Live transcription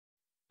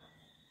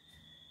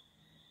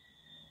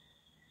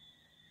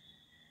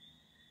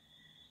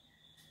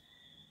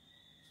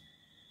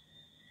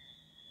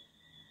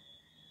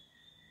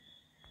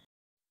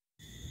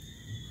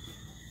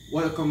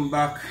Welcome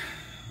back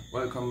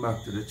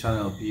to the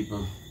channel,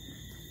 people.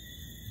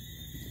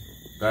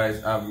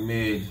 Guys, I've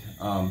made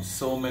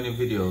so many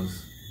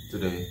videos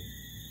today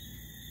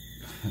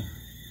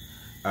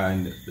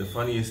and the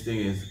funniest thing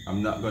is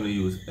I'm not going to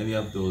use any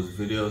of those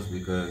videos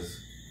because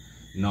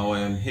now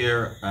I am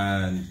here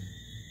and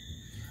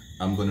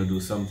I'm going to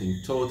do something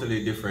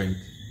totally different.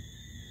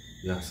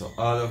 Yeah, so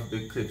all of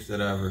the clips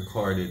that I've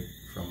recorded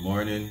from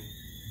morning,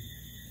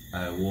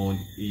 I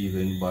won't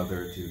even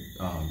bother to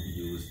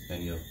use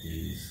any of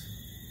these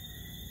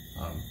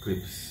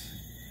clips.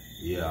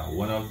 Yeah,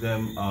 one of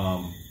them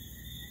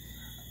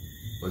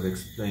was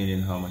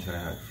explaining how much I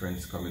had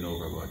friends coming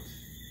over, but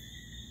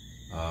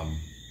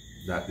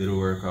that didn't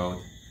work out.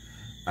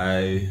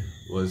 I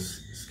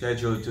was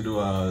scheduled to do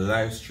a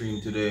live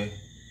stream today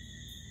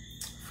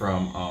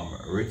from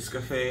Ritz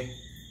Cafe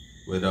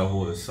with a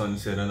whole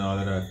sunset and all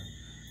of that,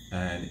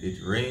 and it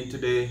rained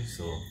today,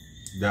 so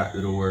that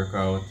didn't work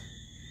out.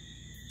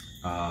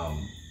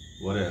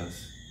 What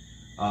else?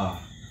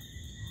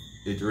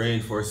 It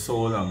rained for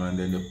so long and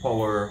then the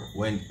power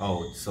went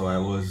out, so I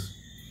was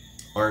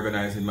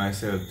organizing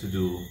myself to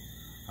do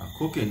a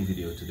cooking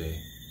video today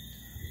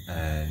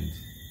and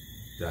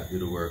that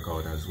didn't work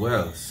out as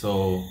well.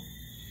 So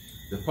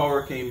the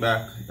power came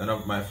back, none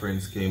of my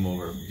friends came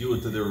over due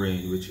to the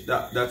rain, which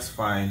that's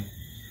fine.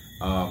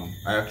 I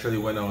actually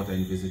went out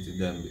and visited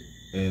them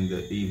in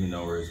the evening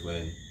hours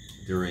when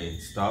the rain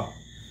stopped,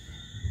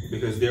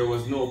 because there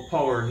was no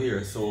power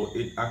here, so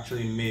it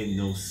actually made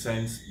no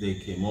sense they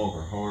came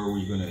over. How are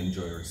we going to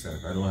enjoy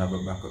ourselves? I don't have a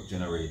backup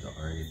generator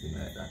or anything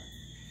like that,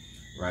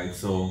 right?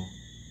 So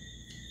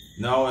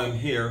now I'm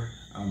here,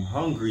 I'm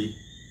hungry,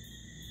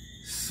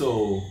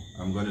 so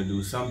I'm going to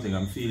do something.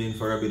 I'm feeling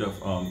for a bit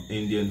of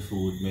Indian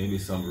food, maybe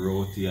some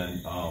roti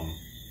and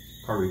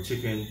curry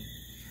chicken.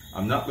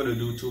 I'm not going to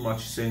do too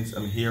much since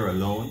I'm here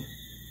alone,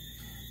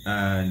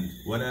 and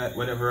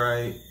whenever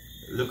I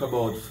look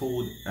about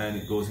food and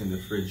it goes in the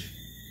fridge,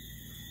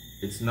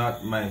 it's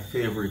not my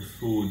favorite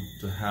food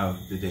to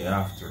have the day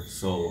after.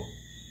 So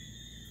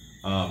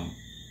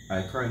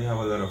I currently have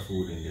a lot of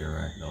food in there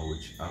right now,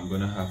 which I'm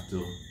gonna have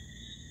to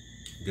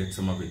get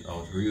some of it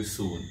out real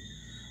soon.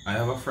 I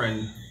have a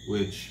friend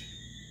which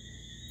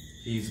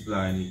he's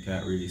blind, he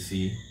can't really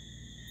see.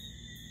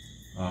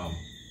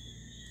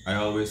 I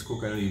always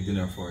cook and leave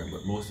dinner for him,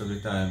 but most of the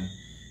time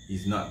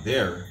he's not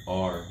there,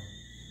 or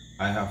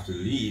I have to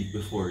leave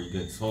before he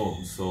gets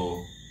home,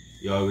 so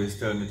he always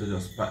tell me to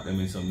just pack them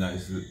in some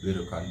nice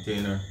little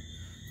container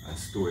and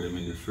store them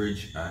in the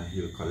fridge, and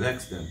he'll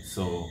collect them.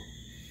 So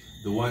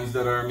the ones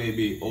that are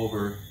maybe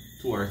over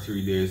 2 or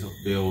 3 days,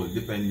 they'll,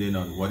 depending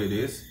on what it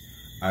is,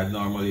 I'd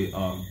normally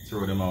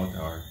throw them out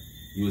or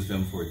use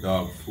them for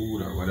dog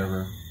food or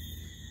whatever.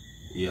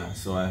 Yeah,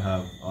 so I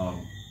have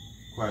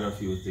quite a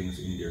few things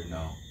in there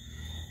now.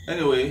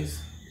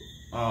 Anyways,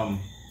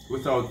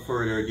 without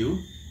further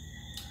ado,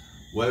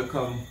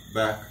 welcome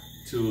back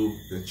to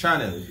the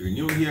channel. If you're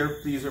new here,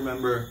 please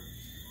remember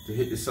to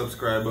hit the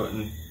subscribe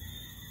button.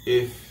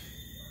 If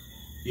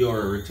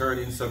you're a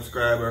returning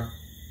subscriber,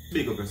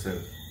 big up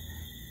yourself.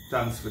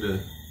 Thanks for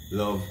the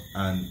love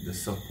and the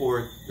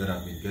support that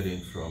I've been getting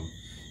from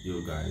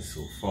you guys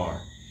so far.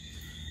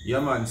 Yeah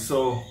man,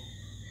 so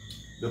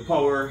the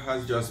power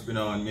has just been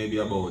on maybe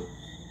about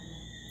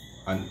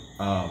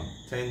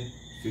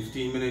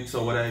 10-15 minutes.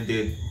 So what I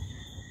did,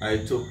 I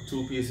took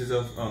 2 pieces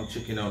of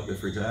chicken out the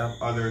fridge. I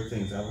have other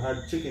things. I've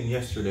had chicken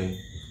yesterday.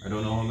 I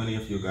don't know how many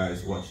of you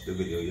guys watched the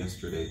video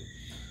yesterday.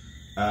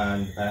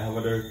 And I have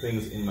other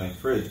things in my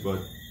fridge,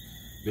 but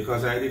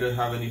because I didn't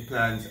have any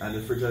plans and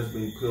the fridge has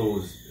been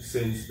closed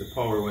since the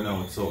power went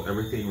out, so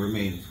everything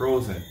remained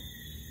frozen.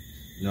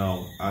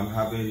 Now, I'm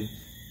having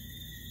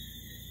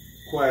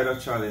quite a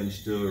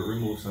challenge to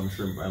remove some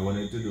shrimp. I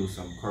wanted to do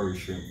some curry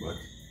shrimp, but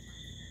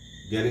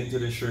getting to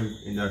the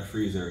shrimp in that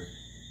freezer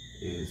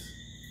is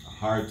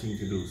hard thing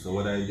to do. So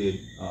what I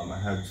did, I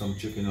had some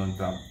chicken on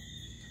top.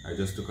 I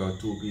just took out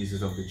 2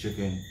 pieces of the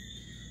chicken.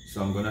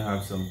 So I'm gonna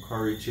have some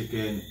curry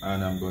chicken,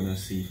 and I'm gonna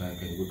see if I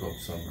can whip up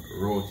some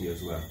roti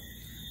as well.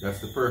 That's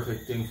the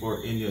perfect thing for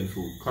Indian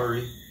food,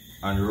 curry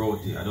and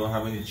roti. I don't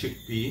have any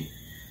chickpea,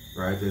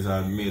 right? As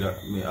I'd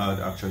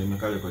actually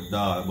make a little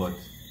dal, but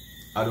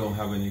I don't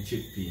have any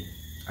chickpea.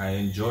 I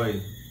enjoy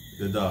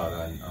the dal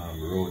and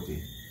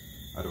roti.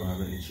 I don't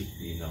have any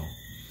chickpea now.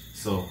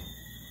 So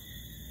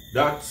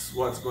that's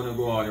what's gonna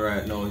go on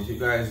right now. If you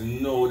guys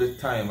know the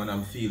time and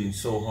I'm feeling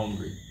so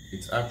hungry,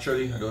 it's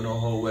actually, I don't know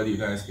how well you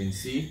guys can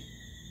see,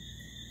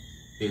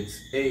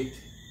 it's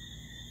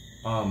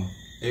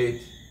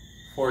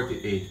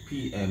 8:48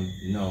 p.m.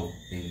 now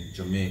in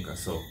Jamaica.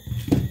 So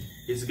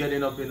it's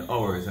getting up in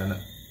hours, and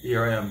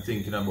here I am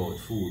thinking about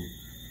food.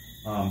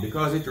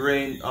 Because it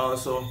rained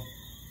also,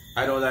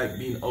 I don't like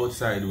being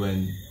outside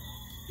when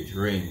it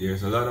rains.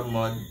 There's a lot of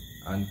mud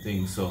and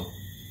things, so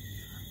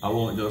I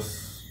won't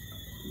just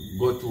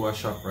go to a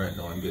shop right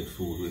now and get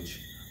food,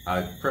 which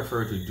I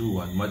prefer to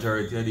do, and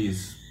majority of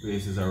these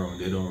places around,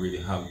 they don't really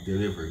have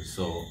delivery.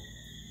 So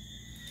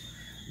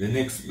the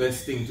next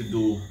best thing to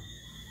do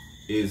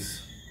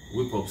is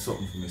whip up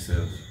something for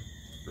myself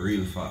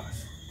real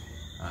fast.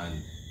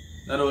 And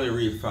not only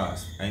real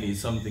fast, I need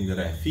something that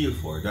I feel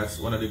for. That's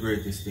one of the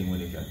greatest things when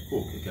you can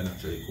cook. You can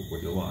actually cook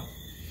what you want.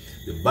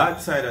 The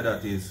bad side of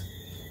that is,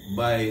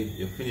 by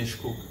you finish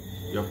cook,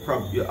 your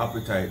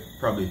appetite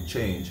probably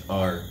change,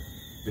 or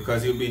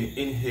because you've been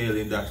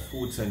inhaling that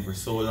food scent for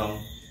so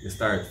long, you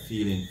start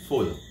feeling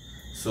full.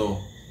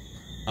 So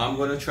I'm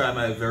gonna try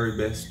my very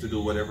best to do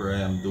whatever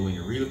I am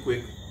doing real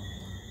quick,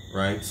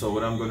 right? So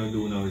what I'm gonna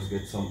do now is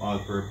get some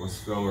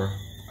all-purpose flour,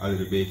 a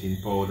little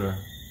baking powder,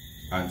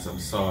 and some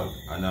salt,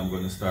 and I'm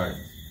gonna start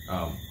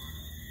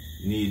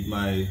making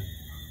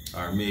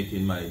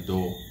my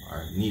dough,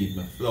 or knead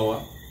my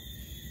flour,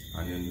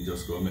 and then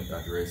just go make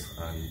that rest.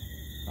 And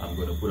I'm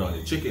gonna put on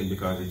the chicken,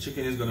 because the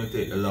chicken is gonna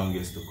take the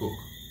longest to cook.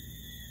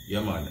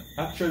 Yeah man,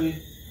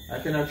 actually I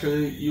can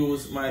actually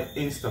use my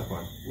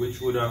Instapot, which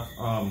would have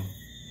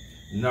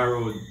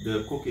narrowed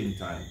the cooking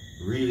time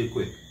really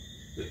quick.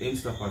 The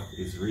Instapot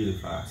is really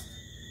fast,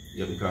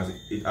 yeah, because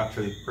it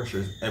actually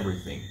pressures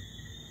everything,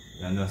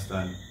 you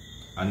understand?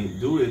 And it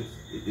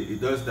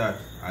does that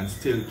and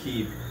still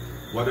keep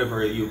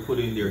whatever you put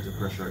in there to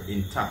pressure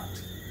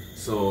intact.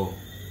 So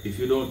if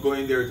you don't go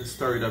in there to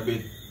stir it a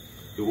bit,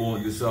 it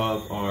won't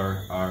dissolve,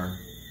 or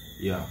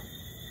yeah.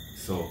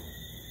 So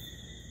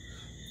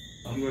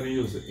I'm going to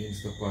use the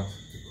Instapot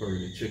to curry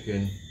the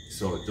chicken.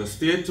 So just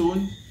stay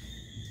tuned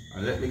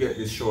and let me get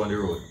this show on the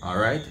road.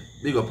 Alright?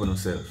 Big up on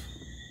yourself.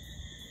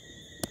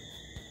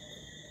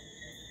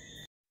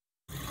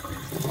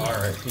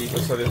 Alright people,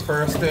 so the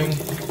first thing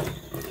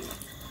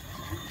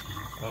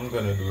I'm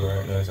going to do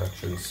right now is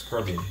actually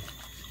scrubbing,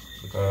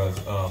 because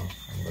I'm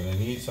going to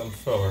need some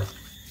flour.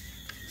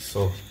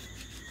 So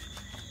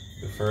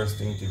the first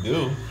thing to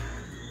do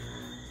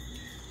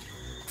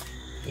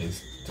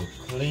is to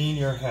clean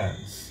your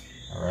hands.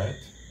 All right,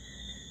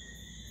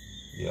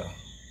 yeah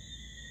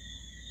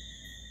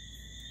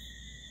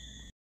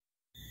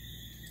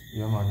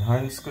man,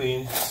 hands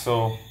clean.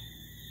 So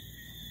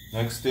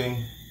next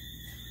thing,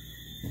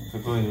 to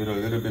go in with a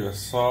little bit of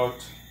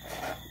salt.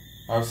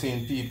 I've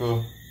seen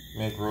people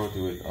make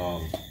roti with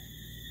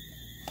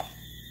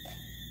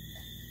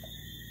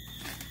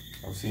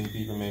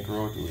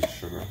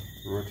sugar.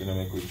 Roti no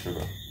make with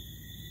sugar.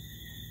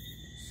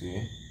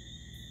 See,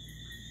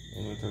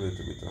 and with a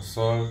little bit of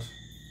salt.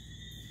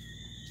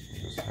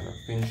 Just add a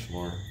pinch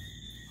more.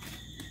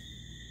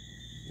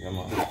 Yeah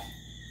man.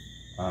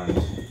 And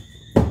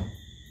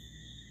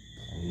I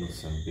need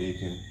some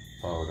baking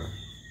powder.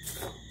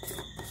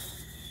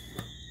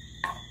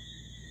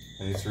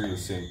 And it's really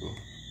simple.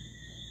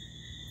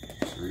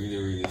 It's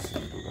really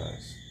simple,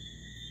 guys.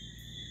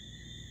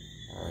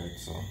 Alright,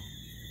 so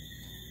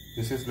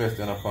this is less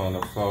than a pound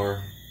of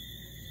flour.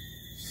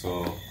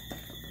 So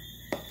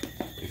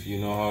if you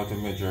know how to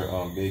measure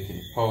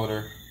baking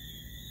powder,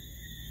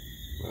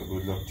 well,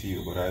 good luck to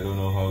you, but I don't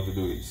know how to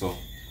do it, so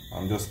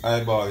I'm just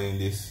eyeballing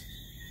this.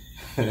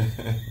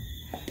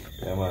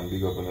 Yeah man,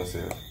 big up on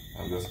yourself.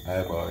 I'm just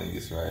eyeballing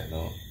this right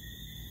now,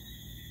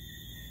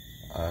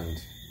 and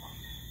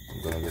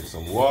I'm gonna get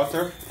some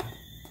water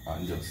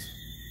and just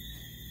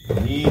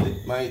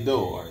knead my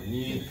dough, or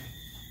knead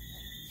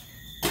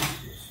the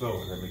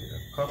flour. Let me get a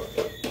cup,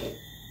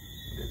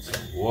 get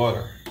some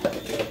water.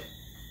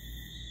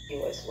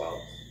 You as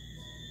well.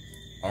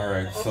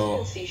 Alright, so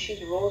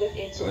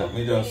let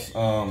me just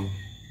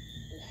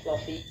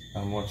fluffy.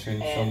 I'm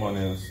watching someone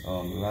else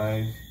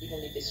live.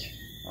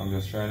 I'm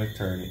just trying to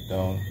turn it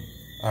down.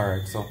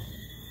 Alright, so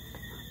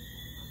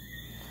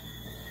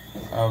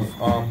I've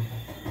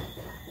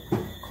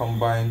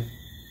combined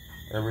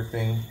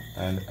everything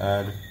and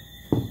add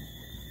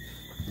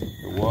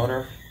the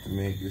water to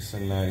make this a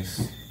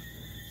nice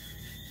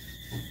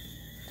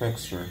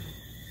texture.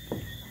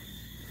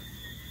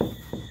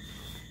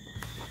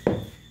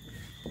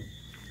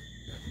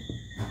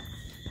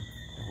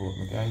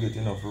 I can't get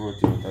enough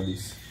roti out of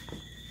this,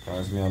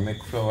 because I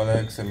make flour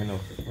like so I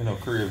no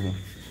craving.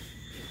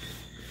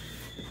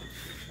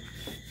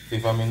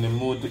 If I'm in the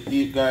mood to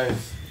eat,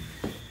 guys,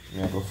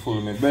 I go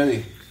full my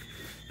belly.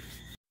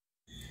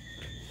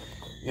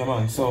 Yeah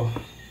man, so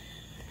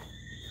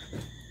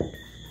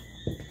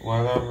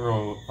while I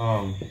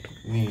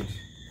knead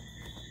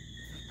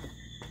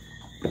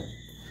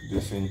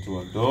this into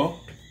a dough,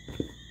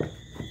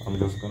 I'm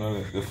just gonna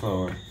let the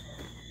flour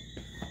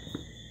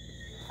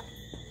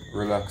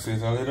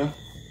relaxes a little,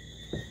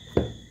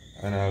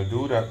 and I'll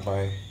do that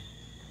by,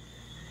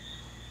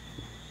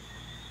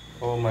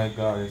 oh my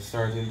god, it's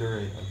starting to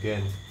rain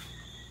again.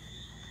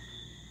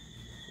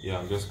 Yeah,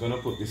 I'm just gonna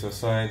put this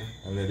aside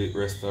and let it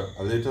rest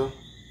a little.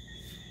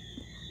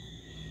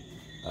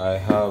 I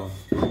have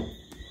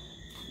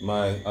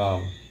my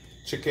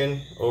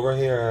chicken over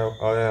here.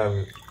 All I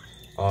have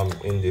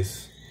in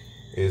this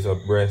is a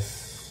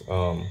breast,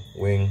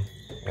 wing,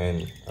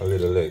 and a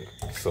little leg.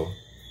 So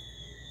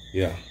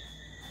yeah,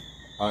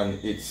 and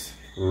it's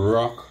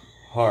rock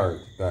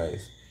hard,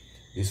 guys.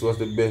 This was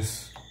the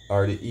best,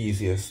 or the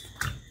easiest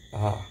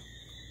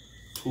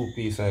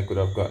two-piece I could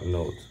have gotten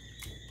out.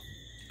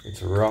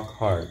 It's rock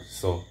hard.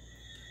 So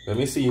let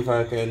me see if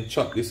I can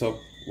chop this up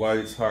while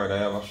it's hard, I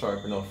have a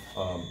sharp enough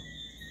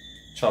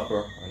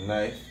chopper and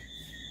knife,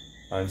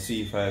 and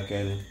see if I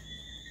can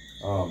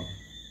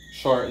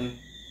shorten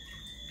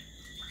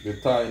the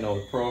tying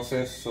out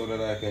process so that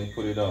I can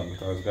put it on,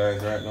 because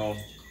guys, right now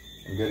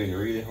I'm getting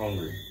really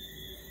hungry.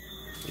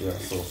 Yeah,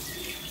 so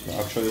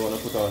I actually want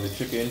to put on the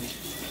chicken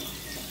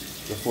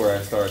before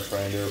I start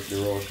frying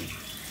the roti.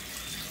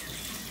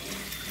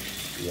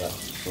 Yeah,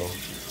 so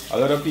a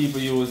lot of people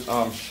use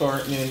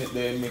shortening.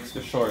 They mix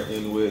the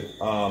shortening with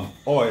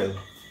oil,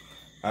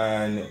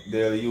 and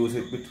they'll use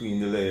it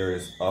between the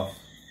layers of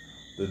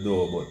the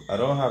dough, but I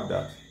don't have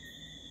that.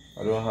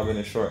 I don't have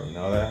any shortening.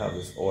 All I have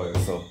is oil,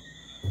 so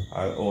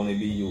I'll only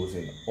be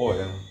using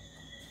oil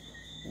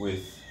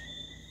with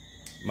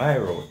my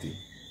roti,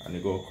 and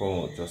it will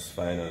come out just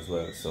fine as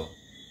well. So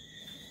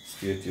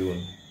stay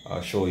tuned.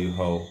 I'll show you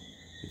how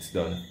it's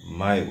done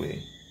my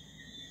way,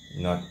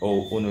 not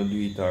how uno do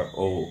it or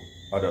how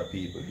other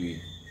people do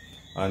it.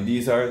 And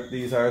these are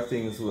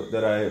things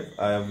that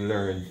I have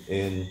learned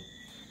in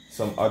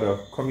some other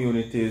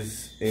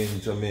communities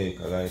in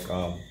Jamaica, like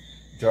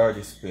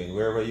Georgia, Spain.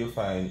 Wherever you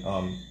find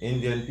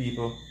Indian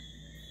people,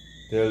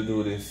 they'll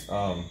do this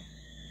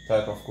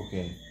type of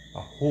cooking a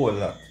whole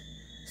lot.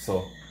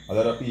 So a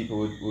lot of people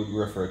would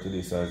refer to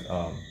this as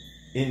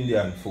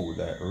Indian food,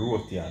 like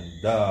roti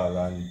and dal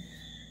and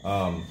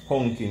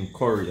pumpkin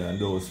curry and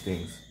those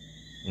things.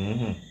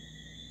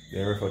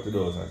 They refer to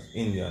those as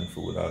Indian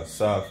food, or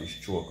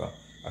saltfish choker.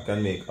 I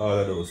can make all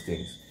of those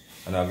things,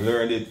 and I've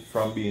learned it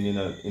from being in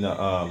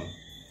a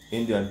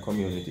Indian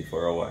community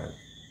for a while.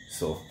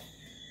 So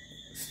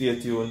stay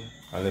tuned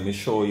and let me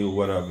show you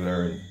what I've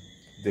learned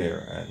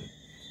there, and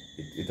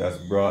it has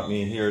brought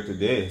me here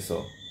today.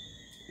 So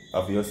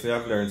obviously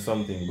I've learned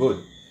something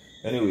good.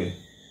 Anyway,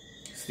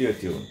 stay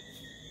tuned.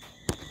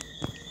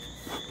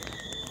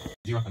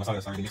 Jira and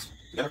masala are mixed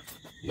together.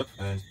 Yep,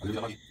 and a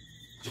little bit of Maggi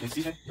chicken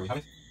seasoning. Here we have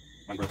it.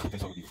 My bread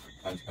contains all of these.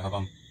 And I have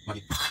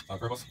Maggi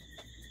purpose.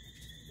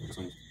 We're just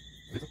going to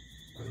use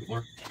a little bit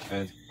more.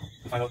 And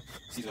the final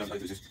seasoning I like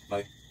to use is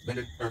my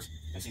blended herbs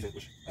and seasoning,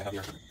 which I have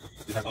here.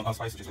 This has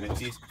allspice, which is tomato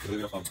seeds, with a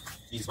little bit of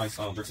easy spice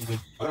jerk seasoning.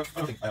 I don't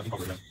think I have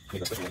incorporated them to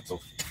make that special one. So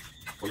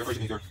for your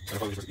version here, when I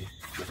follow this recipe,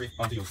 you're free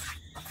to use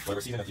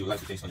whatever seasoning that you like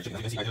to taste on your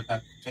chicken. As you can see, I didn't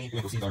add any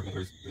tomato seeds or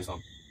vinegars to this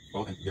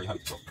bowl, and there you have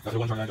it. So that's the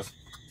one jar I just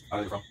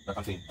added from that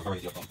contain a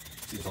variety of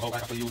seasonings. So all I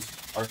actually use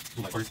are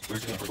do my curries, whether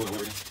chicken or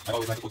whatever it is. I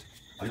always like to put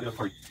a little bit of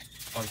curry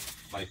on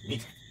my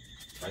meat,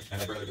 right?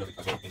 And I burn a little bit of it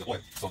as well in the oil.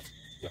 So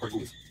yeah, curry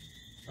is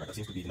right. That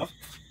seems to be enough.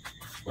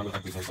 What I'm going to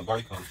have to do is some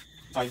garlic,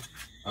 thyme,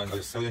 and a little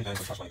scallion and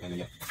some fresh wine, and then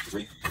yeah, it's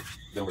ready.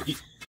 Then we'll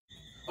heat.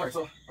 Alright,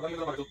 so I'm going to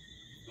use a little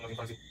do nothing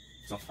fancy.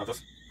 So I've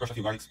just crushed a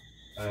few garlics,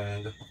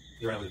 and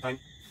here I am with the thyme.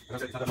 As I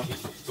said, it's not that much heat,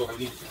 so I don't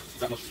need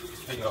that much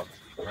taking it out.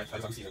 Alright, I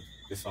just have to season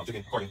this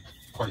chicken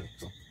accordingly.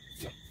 So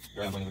yeah,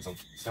 here I am going with some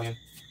scallion.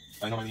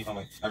 I normally leave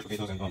my Irish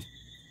potatoes and onions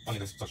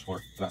and such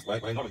for last.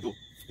 What I normally do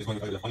is going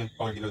with a little bit of onion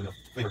powder, give a little bit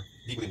of flavor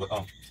deep within, but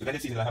the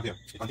blended seasoning that I have there,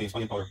 it contains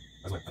onion powder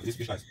as well. And this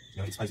fish, guys,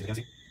 it's spicy, you can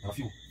see. I have a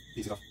few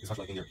pieces of this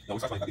scotch in here. Now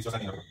with scotch it's just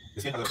like any other.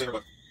 The skin has a flavor,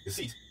 but the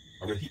seeds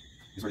are where the heat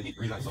is where the heat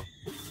really lies. So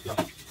yeah,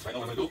 right now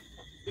what I'm going to do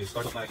is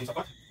start up my instant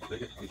pot,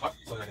 let it get hot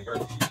so that I can burn a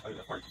little bit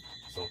apart.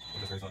 So I'm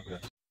just ready to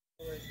with that.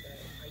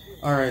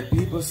 Alright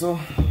people, so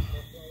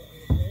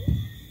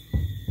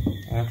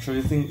I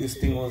actually think this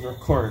thing was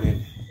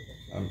recording.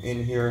 I'm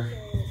in here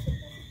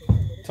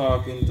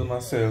talking to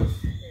myself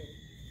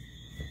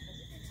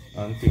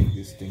and think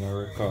this thing I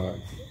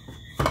record.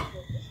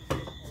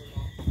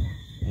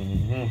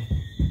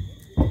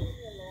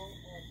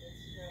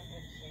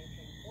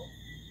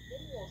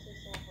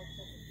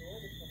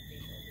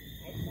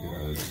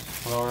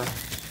 Flour.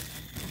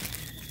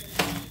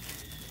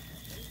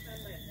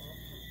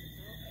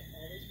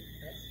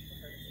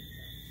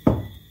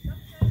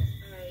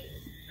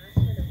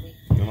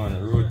 Come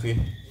on, roti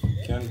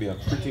can be a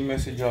pretty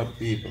messy job,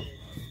 people.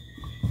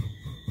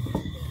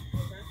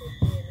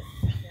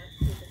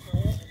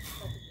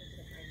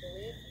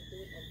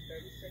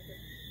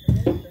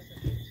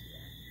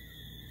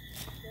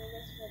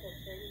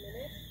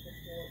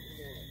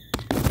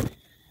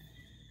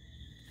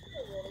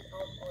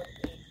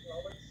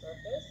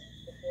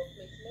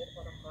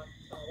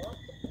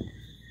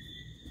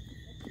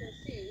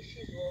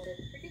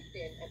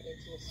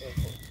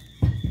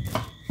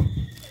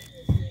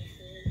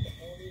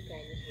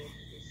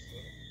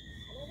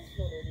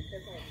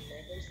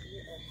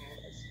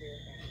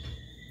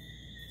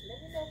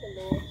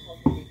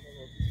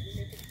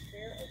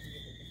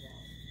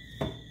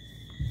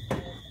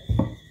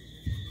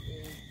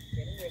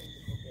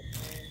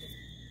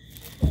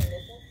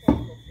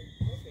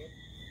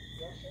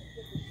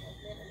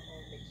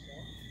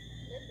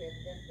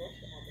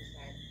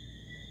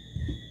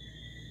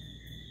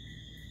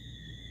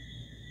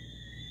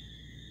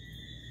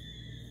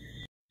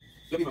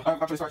 Yeah, people,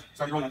 I've actually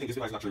started rolling. I think this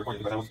device is actually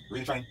recording because I was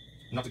really trying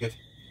not to get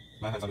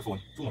my hands on the phone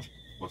too much.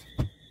 But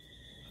the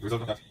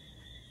result of that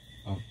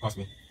cost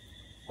me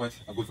quite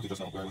a good footage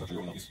just now where I was actually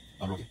rolling out this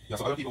roti. Yeah,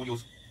 so other people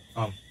use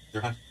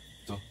their hand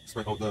to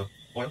spread out the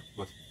oil,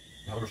 but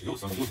I have a brush to use,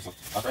 so I'm going to use it.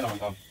 So after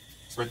now,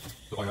 spread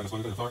the oil and the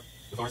spoon to the flour.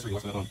 The flour is really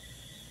what's going to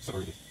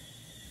separate it.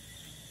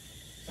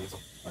 Like so.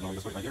 And now we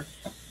just put it right here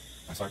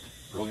and start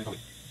rolling it away.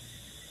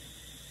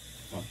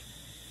 Come on.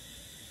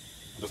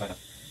 Just like that.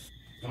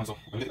 Come on, so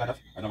when we get it like that,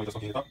 and now we just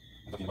tuck in the top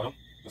and tuck in the bottom,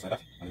 just like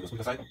that, and we just put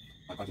it aside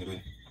and continue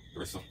doing the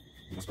rest. So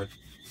we just spread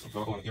some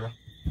flour on the camera.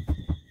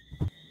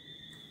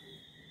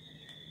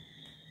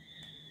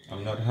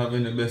 I'm not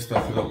having the best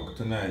of luck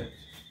tonight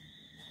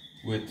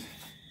with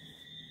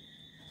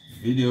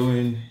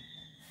videoing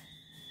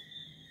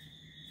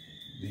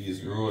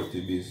these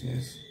roti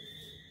business.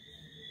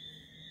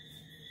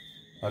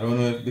 I don't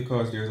know if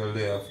because there's a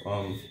layer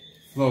of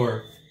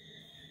flour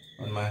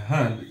on my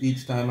hand,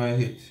 each time I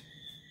hit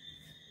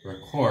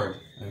record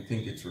and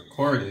think it's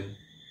recording,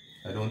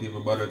 I don't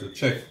even bother to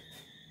check.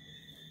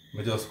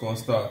 I just gonna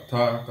start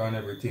talk and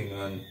everything,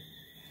 and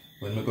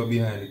when I go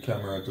behind the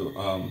camera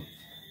to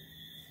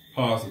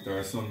pause it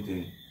or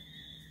something,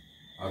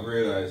 I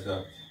realized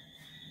that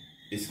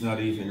it's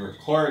not even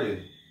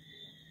recorded.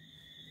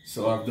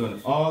 So I've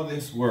done all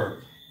this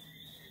work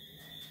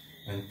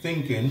and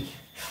thinking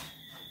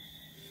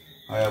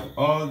I have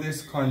all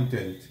this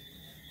content,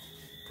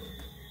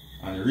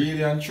 and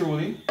really and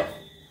truly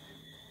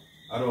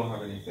I don't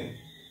have anything.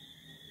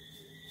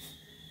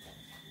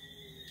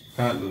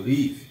 Can't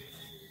believe.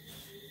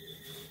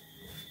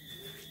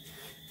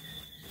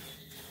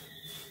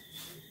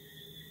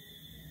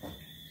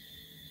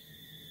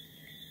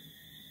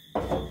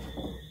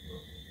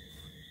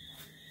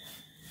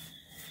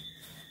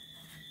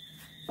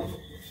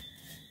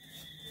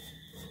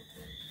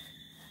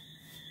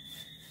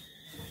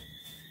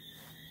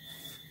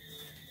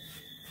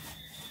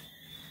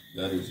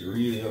 That is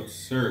really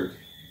absurd.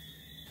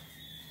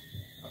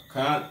 I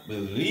can't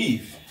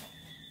believe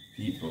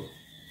people.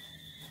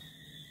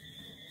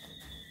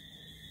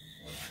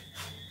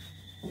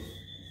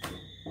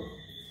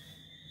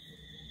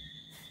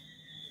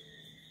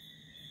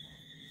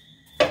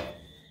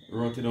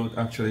 Roti don't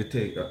actually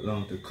take that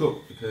long to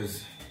cook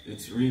because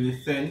it's really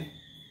thin.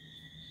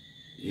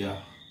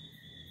 Yeah.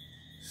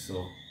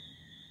 So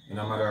in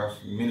a matter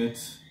of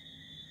minutes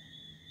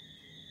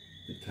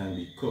it can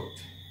be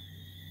cooked.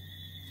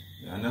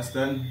 You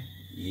understand?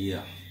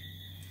 Yeah.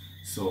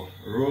 So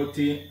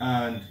roti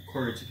and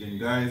curry chicken,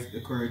 guys.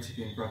 The curry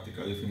chicken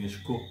practically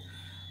finished cooked.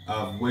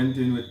 I went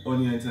in with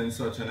onions and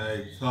such, and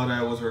I thought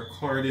I was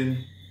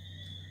recording,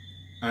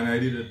 and I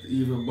didn't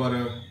even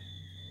bother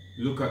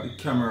look at the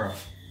camera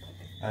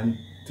and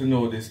to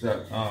notice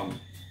that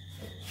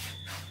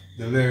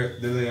the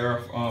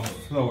layer of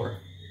flour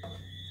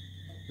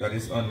that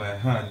is on my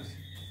hand,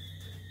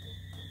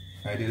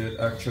 I didn't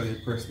actually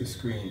press the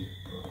screen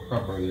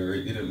properly, or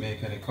it didn't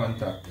make any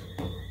contact.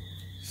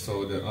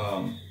 So the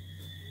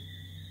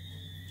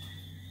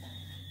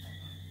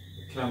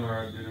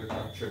camera didn't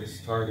actually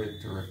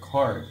started to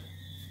record.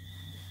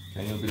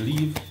 Can you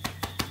believe?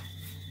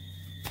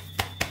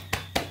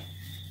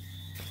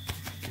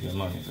 Yeah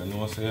man, if you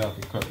know say you have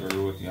to cut the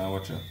roti and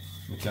watch it,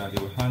 you can't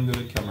even handle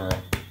the camera.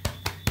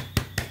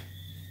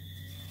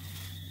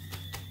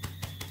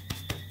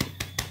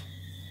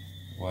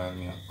 While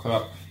me a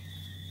clap.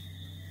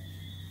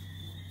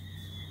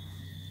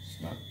 It's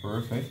not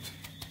perfect,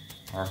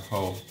 or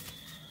how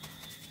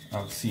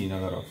I've seen a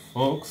lot of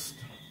folks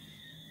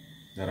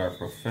that are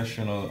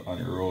professional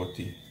on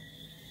roti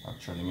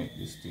actually make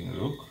this thing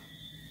look,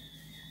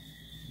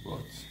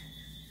 but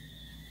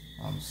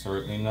I'm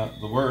certainly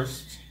not the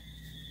worst.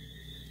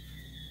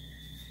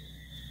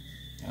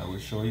 I will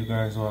show you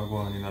guys what I'm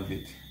going in a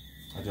bit.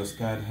 I just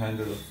can't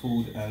handle the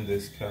food and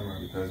this camera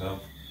because I've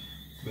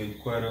been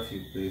quite a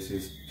few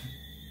places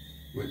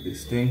with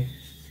this thing.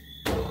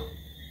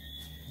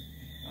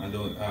 And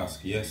don't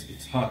ask, yes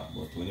it's hot,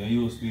 but when you're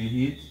used to the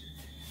heat,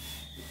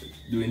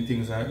 doing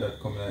things like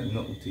that come like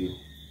nothing to you,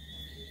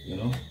 you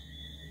know.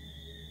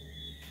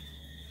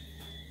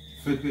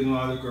 Flipping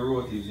one little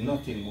roti is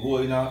nothing.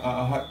 Holding a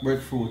hot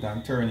breadfruit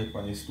and turn it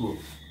on the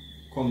stove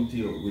come to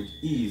you with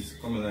ease,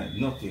 coming like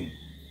nothing.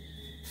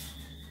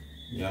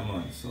 Yeah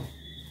man, so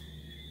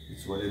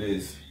it's what it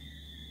is.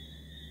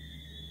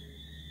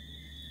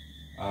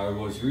 I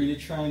was really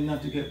trying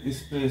not to get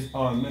this place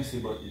all messy,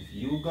 but if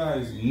you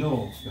guys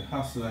know the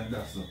hassle and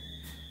dazzle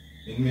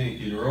in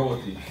making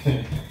roti,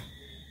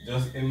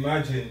 just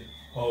imagine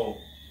how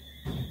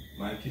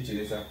my kitchen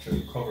is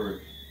actually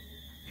covered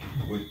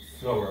with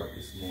flour at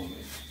this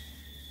moment.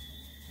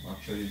 I'm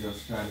actually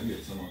just trying to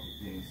get some of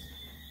the things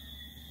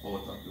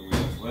out of the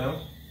way as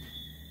well,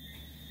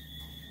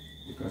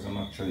 because I'm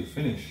actually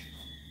finished.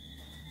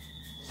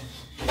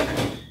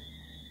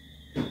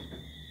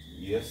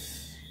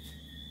 Yes,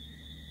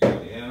 I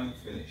am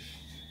finished.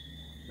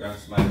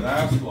 That's my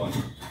last one.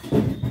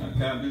 I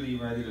can't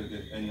believe I didn't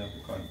get any of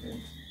the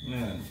content.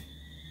 Man,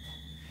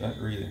 that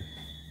really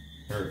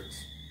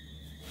hurts.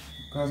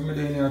 Because me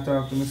down here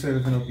talk to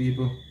myself and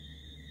people.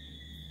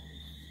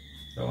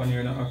 That one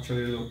here not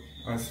actually look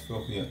as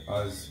fluffy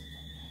as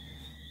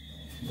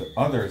the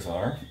others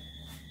are.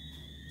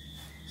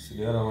 See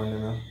the other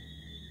one there?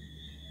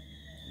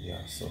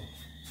 Yeah, so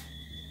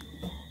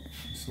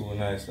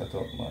nice that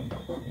up man.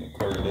 The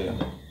curry there.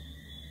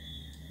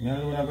 I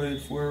don't want to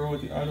eat 4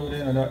 roti all over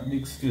there, that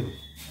big still.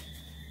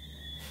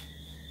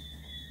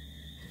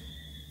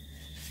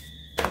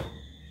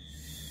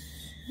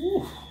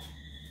 Woo.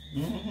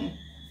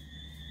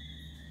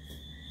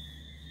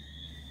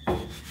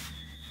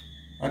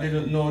 I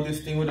didn't know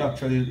this thing would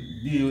actually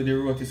deal with the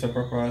roti so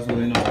proper as well,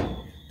 you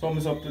know.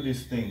 Thumbs up to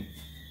this thing,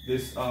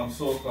 this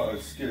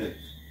so-called skillet.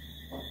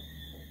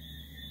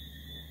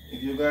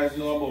 If you guys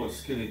know about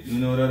skillet, you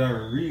know that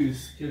a real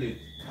skillet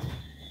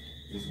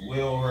is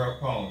way over a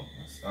pound.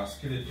 A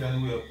skillet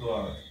can weigh up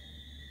to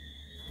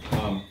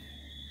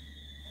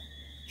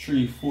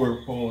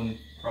 3-4 pounds,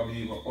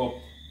 probably even up.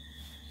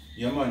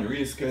 Yeah man,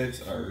 real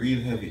skillets are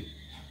real heavy.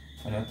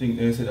 And I think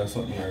they said that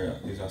something here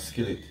is a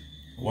skillet.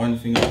 One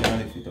finger can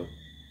lift it up.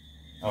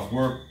 I've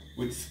worked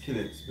with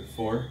skillets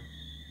before,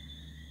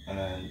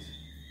 and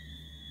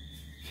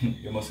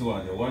you must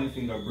want the one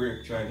finger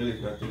break, try to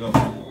lift that thing up.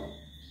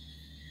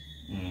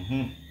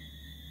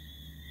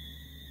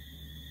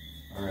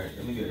 Alright,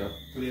 let me get a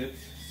plate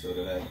so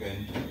that I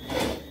can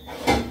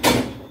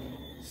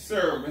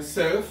serve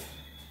myself.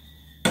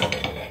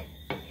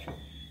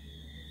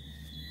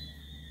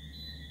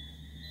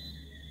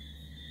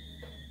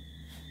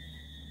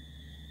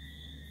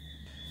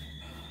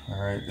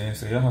 Alright then,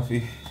 so you have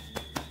to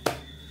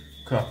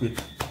cook it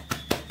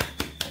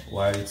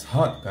while it's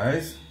hot,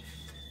 guys.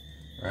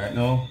 Right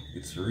now,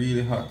 it's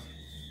really hot.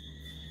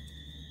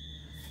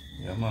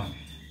 Yeah man,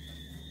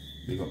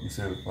 big up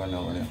myself for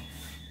now.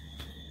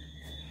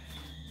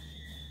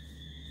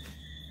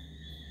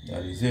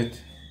 That is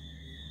it.